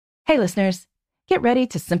Hey listeners, get ready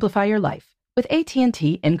to simplify your life with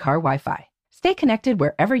AT&T in-car Wi-Fi. Stay connected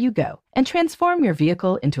wherever you go and transform your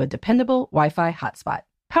vehicle into a dependable Wi-Fi hotspot.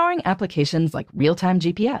 Powering applications like real-time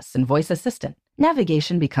GPS and voice assistant,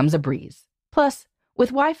 navigation becomes a breeze. Plus,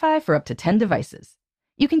 with Wi-Fi for up to 10 devices,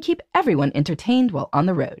 you can keep everyone entertained while on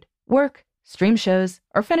the road, work, stream shows,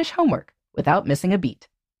 or finish homework without missing a beat.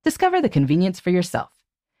 Discover the convenience for yourself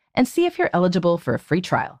and see if you're eligible for a free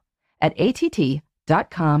trial at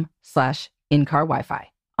att.com/in-car Wi-Fi.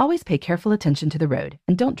 Always pay careful attention to the road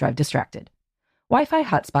and don't drive distracted. Wi-Fi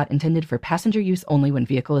hotspot intended for passenger use only when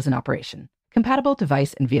vehicle is in operation. Compatible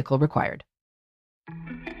device and vehicle required.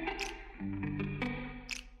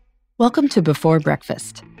 Welcome to Before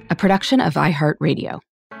Breakfast, a production of iHeartRadio.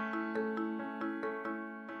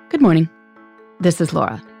 Good morning. This is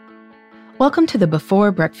Laura. Welcome to the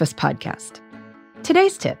Before Breakfast podcast.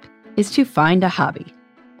 Today's tip is to find a hobby,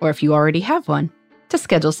 or if you already have one, to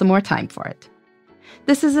schedule some more time for it.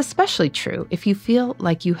 This is especially true if you feel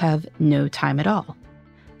like you have no time at all,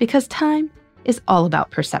 because time is all about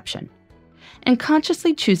perception. And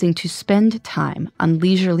consciously choosing to spend time on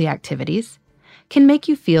leisurely activities can make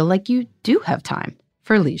you feel like you do have time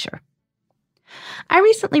for leisure. I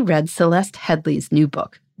recently read Celeste Headley's new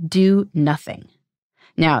book, Do Nothing.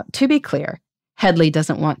 Now, to be clear, Headley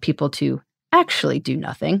doesn't want people to actually do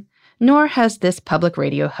nothing, nor has this public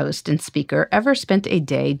radio host and speaker ever spent a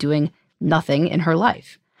day doing nothing in her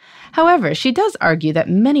life. However, she does argue that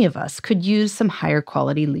many of us could use some higher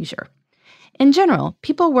quality leisure. In general,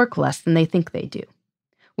 people work less than they think they do.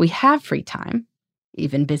 We have free time,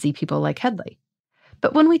 even busy people like Headley.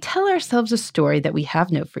 But when we tell ourselves a story that we have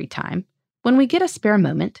no free time, when we get a spare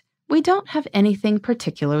moment, we don't have anything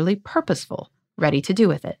particularly purposeful ready to do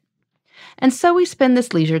with it. And so we spend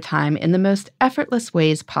this leisure time in the most effortless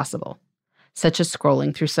ways possible, such as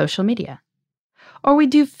scrolling through social media. Or we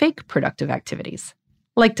do fake productive activities,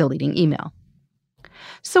 like deleting email.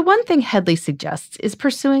 So one thing Headley suggests is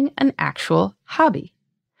pursuing an actual hobby.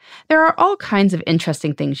 There are all kinds of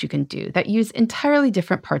interesting things you can do that use entirely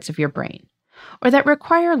different parts of your brain, or that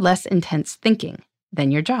require less intense thinking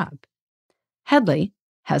than your job. Headley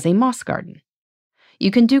has a moss garden.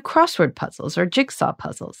 You can do crossword puzzles or jigsaw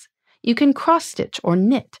puzzles. You can cross-stitch or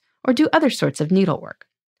knit or do other sorts of needlework.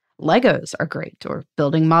 Legos are great, or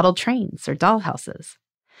building model trains or dollhouses.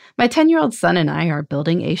 My 10-year-old son and I are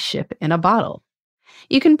building a ship in a bottle.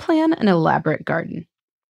 You can plan an elaborate garden.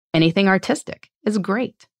 Anything artistic is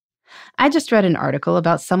great. I just read an article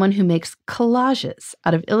about someone who makes collages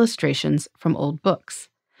out of illustrations from old books,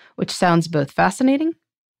 which sounds both fascinating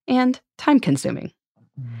and time-consuming.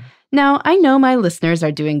 Now, I know my listeners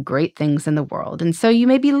are doing great things in the world, and so you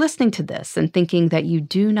may be listening to this and thinking that you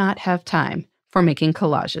do not have time for making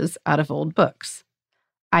collages out of old books.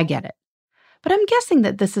 I get it. But I'm guessing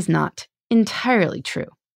that this is not entirely true.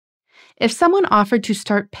 If someone offered to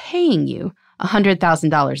start paying you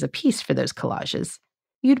 $100,000 apiece for those collages,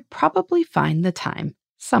 you'd probably find the time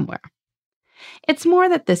somewhere. It's more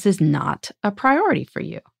that this is not a priority for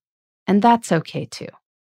you, and that's okay too.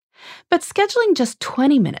 But scheduling just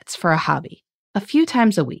 20 minutes for a hobby a few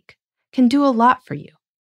times a week can do a lot for you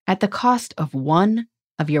at the cost of one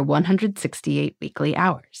of your 168 weekly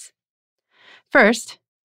hours. First,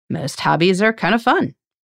 most hobbies are kind of fun.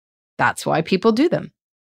 That's why people do them.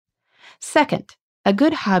 Second, a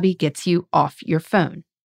good hobby gets you off your phone.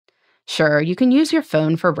 Sure, you can use your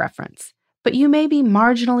phone for reference, but you may be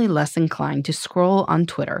marginally less inclined to scroll on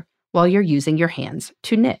Twitter while you're using your hands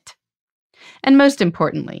to knit. And most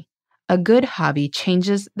importantly, a good hobby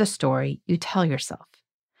changes the story you tell yourself.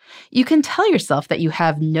 You can tell yourself that you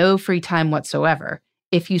have no free time whatsoever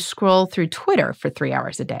if you scroll through Twitter for 3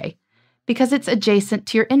 hours a day, because it's adjacent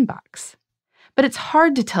to your inbox. But it's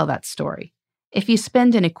hard to tell that story if you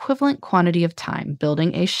spend an equivalent quantity of time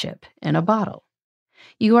building a ship in a bottle.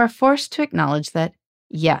 You are forced to acknowledge that,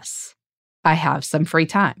 yes, I have some free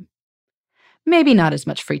time. Maybe not as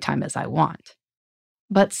much free time as I want,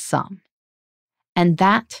 but some. And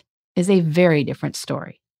that is a very different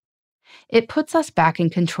story. It puts us back in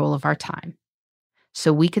control of our time,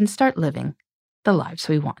 so we can start living the lives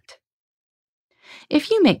we want. If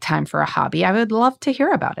you make time for a hobby, I would love to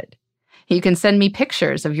hear about it. You can send me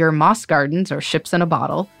pictures of your moss gardens or ships in a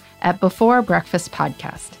bottle at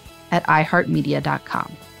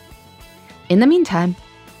beforebreakfastpodcast@iheartmedia.com. In the meantime,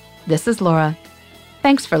 this is Laura.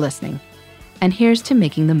 Thanks for listening, and here's to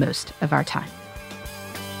making the most of our time.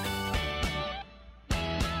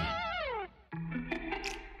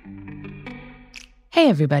 Hey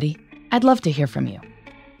everybody, I'd love to hear from you.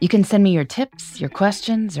 You can send me your tips, your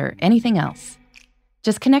questions, or anything else.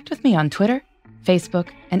 Just connect with me on Twitter, Facebook,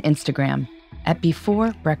 and Instagram at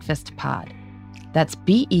Before Breakfast Pod. That's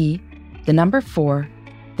BE4,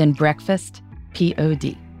 then breakfast,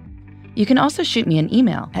 POD. You can also shoot me an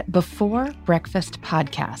email at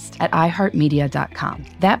beforebreakfastpodcast@iheartmedia.com.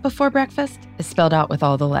 That Before Breakfast is spelled out with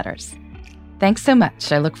all the letters. Thanks so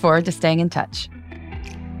much. I look forward to staying in touch.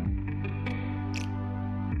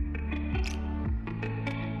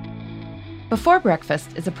 Before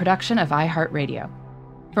Breakfast is a production of iHeartRadio.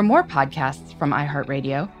 For more podcasts from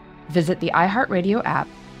iHeartRadio, visit the iHeartRadio app,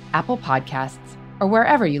 Apple Podcasts, or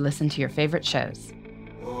wherever you listen to your favorite shows.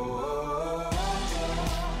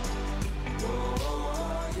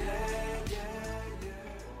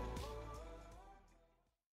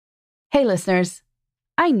 Hey listeners,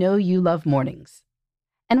 I know you love mornings.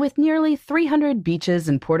 And with nearly 300 beaches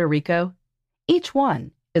in Puerto Rico, each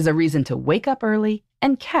one is a reason to wake up early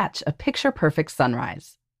and catch a picture-perfect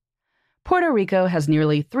sunrise. Puerto Rico has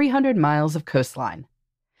nearly 300 miles of coastline,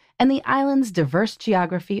 and the island's diverse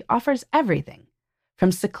geography offers everything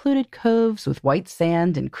from secluded coves with white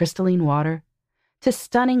sand and crystalline water to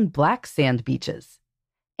stunning black sand beaches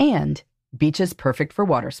and beaches perfect for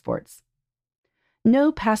water sports.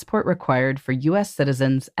 No passport required for U.S.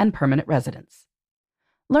 citizens and permanent residents.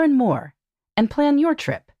 Learn more and plan your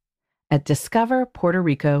trip at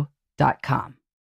discoverpuertorico.com.